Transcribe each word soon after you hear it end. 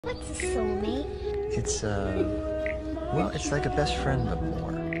What's a soulmate? It's, well, it's like a best friend, but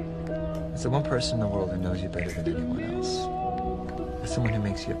more. It's the one person in the world who knows you better than anyone else. It's someone who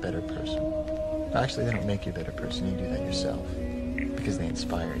makes you a better person. Actually, they don't make you a better person, you do that yourself, because they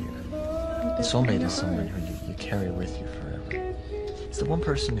inspire you. A soulmate is someone who you carry with you forever. It's the one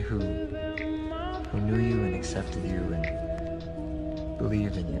person who knew you and accepted you and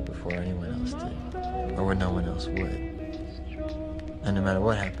believed in you before anyone else did, or when no one else would. And no matter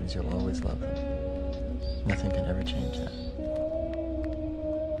what happens, you'll always love them. Nothing can ever change that.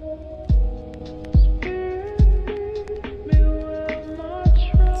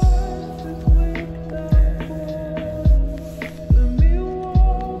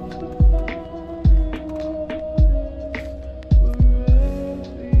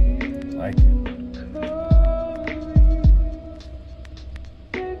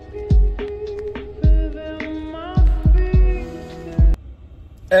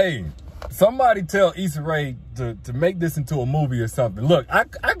 Hey, somebody tell Issa Rae to make this into a movie or something. Look, I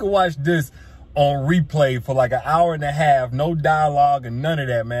could watch this on replay for like an hour and a half, no dialogue and none of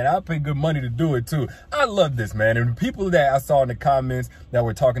that, man. I'll pay good money to do it too. I love this, man. And the people that I saw in the comments that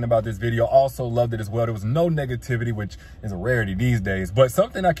were talking about this video also loved it as well. There was no negativity, which is a rarity these days. But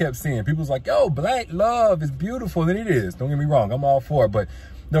something I kept seeing, people was like, yo, black love is beautiful. And it is. Don't get me wrong. I'm all for it. But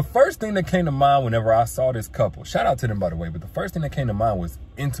the first thing that came to mind whenever I saw this couple, shout out to them, by the way, but the first thing that came to mind was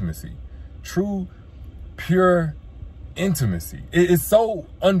intimacy. True, pure intimacy. It's so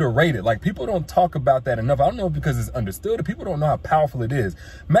underrated. Like, people don't talk about that enough. I don't know if because it's understood or people don't know how powerful it is.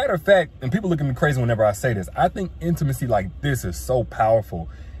 Matter of fact, and people look at me crazy whenever I say this, I think intimacy like this is so powerful.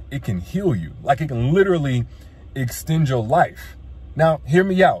 It can heal you. Like, it can literally extend your life. Now, hear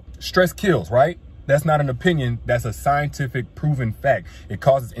me out. Stress kills, right? That's not an opinion. That's a scientific proven fact. It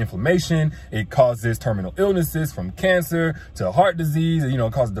causes inflammation. It causes terminal illnesses from cancer to heart disease. You know,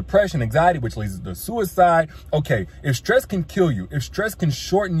 it causes depression, anxiety, which leads to suicide. Okay, if stress can kill you, if stress can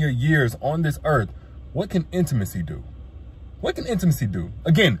shorten your years on this earth, what can intimacy do? What can intimacy do?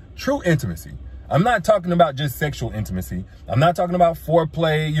 Again, true intimacy. I'm not talking about just sexual intimacy. I'm not talking about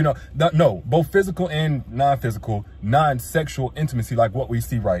foreplay, you know, no, both physical and non-physical, non-sexual intimacy like what we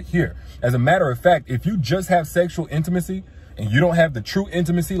see right here. As a matter of fact, if you just have sexual intimacy and you don't have the true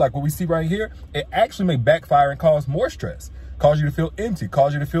intimacy like what we see right here, it actually may backfire and cause more stress. Cause you to feel empty,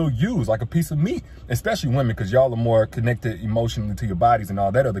 cause you to feel used like a piece of meat, especially women, because y'all are more connected emotionally to your bodies and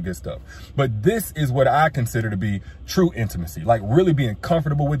all that other good stuff. But this is what I consider to be true intimacy, like really being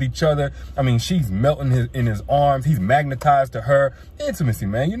comfortable with each other. I mean, she's melting in his arms. He's magnetized to her. Intimacy,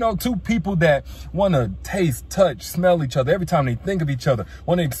 man. You know, two people that want to taste, touch, smell each other every time they think of each other,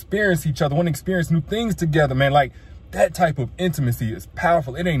 want to experience each other, want to experience new things together, man. Like, that type of intimacy is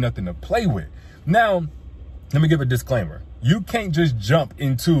powerful. It ain't nothing to play with. Now, let me give a disclaimer. You can't just jump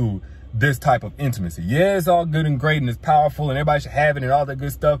into this type of intimacy. Yeah, it's all good and great and it's powerful and everybody should have it and all that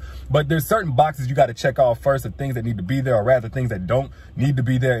good stuff. But there's certain boxes you got to check off first of things that need to be there, or rather things that don't need to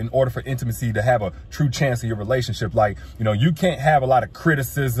be there in order for intimacy to have a true chance in your relationship. Like, you know, you can't have a lot of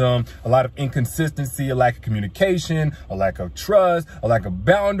criticism, a lot of inconsistency, a lack of communication, a lack of trust, a lack of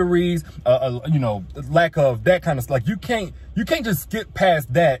boundaries, you know, lack of that kind of stuff. Like, you can't just skip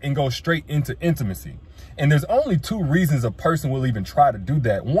past that and go straight into intimacy. And there's only two reasons a person will even try to do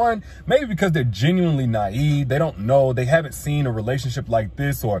that. One, maybe because they're genuinely naive. They don't know. They haven't seen a relationship like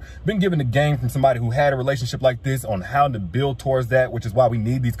this or been given a game from somebody who had a relationship like this on how to build towards that, which is why we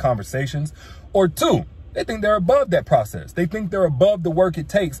need these conversations. Or two, they think they're above that process. They think they're above the work it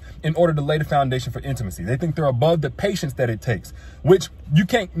takes in order to lay the foundation for intimacy. They think they're above the patience that it takes, which you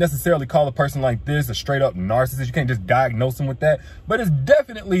can't necessarily call a person like this a straight up narcissist. You can't just diagnose them with that, but it's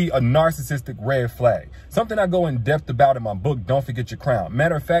definitely a narcissistic red flag. Something I go in depth about in my book, Don't Forget Your Crown.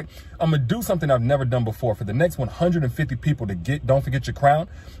 Matter of fact, I'm gonna do something I've never done before. For the next 150 people to get Don't Forget Your Crown,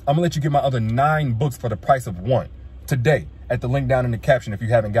 I'm gonna let you get my other 9 books for the price of 1 today at the link down in the caption if you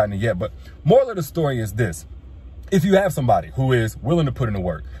haven't gotten it yet. But moral of the story is this: if you have somebody who is willing to put in the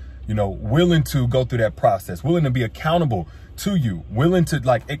work, you know, willing to go through that process, willing to be accountable to you, willing to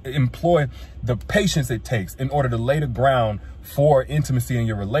like employ the patience it takes in order to lay the ground for intimacy in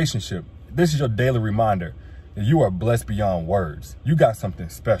your relationship, this is your daily reminder that you are blessed beyond words. You got something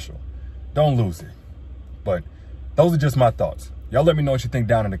special. Don't lose it. But those are just my thoughts. Y'all let me know what you think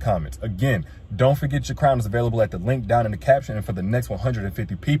down in the comments. Again, Don't Forget Your Crown is available at the link down in the caption. And for the next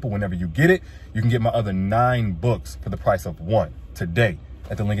 150 people, whenever you get it, you can get my other 9 books for the price of 1 today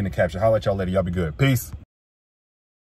at the link in the caption. Holla at y'all later. Y'all be good. Peace.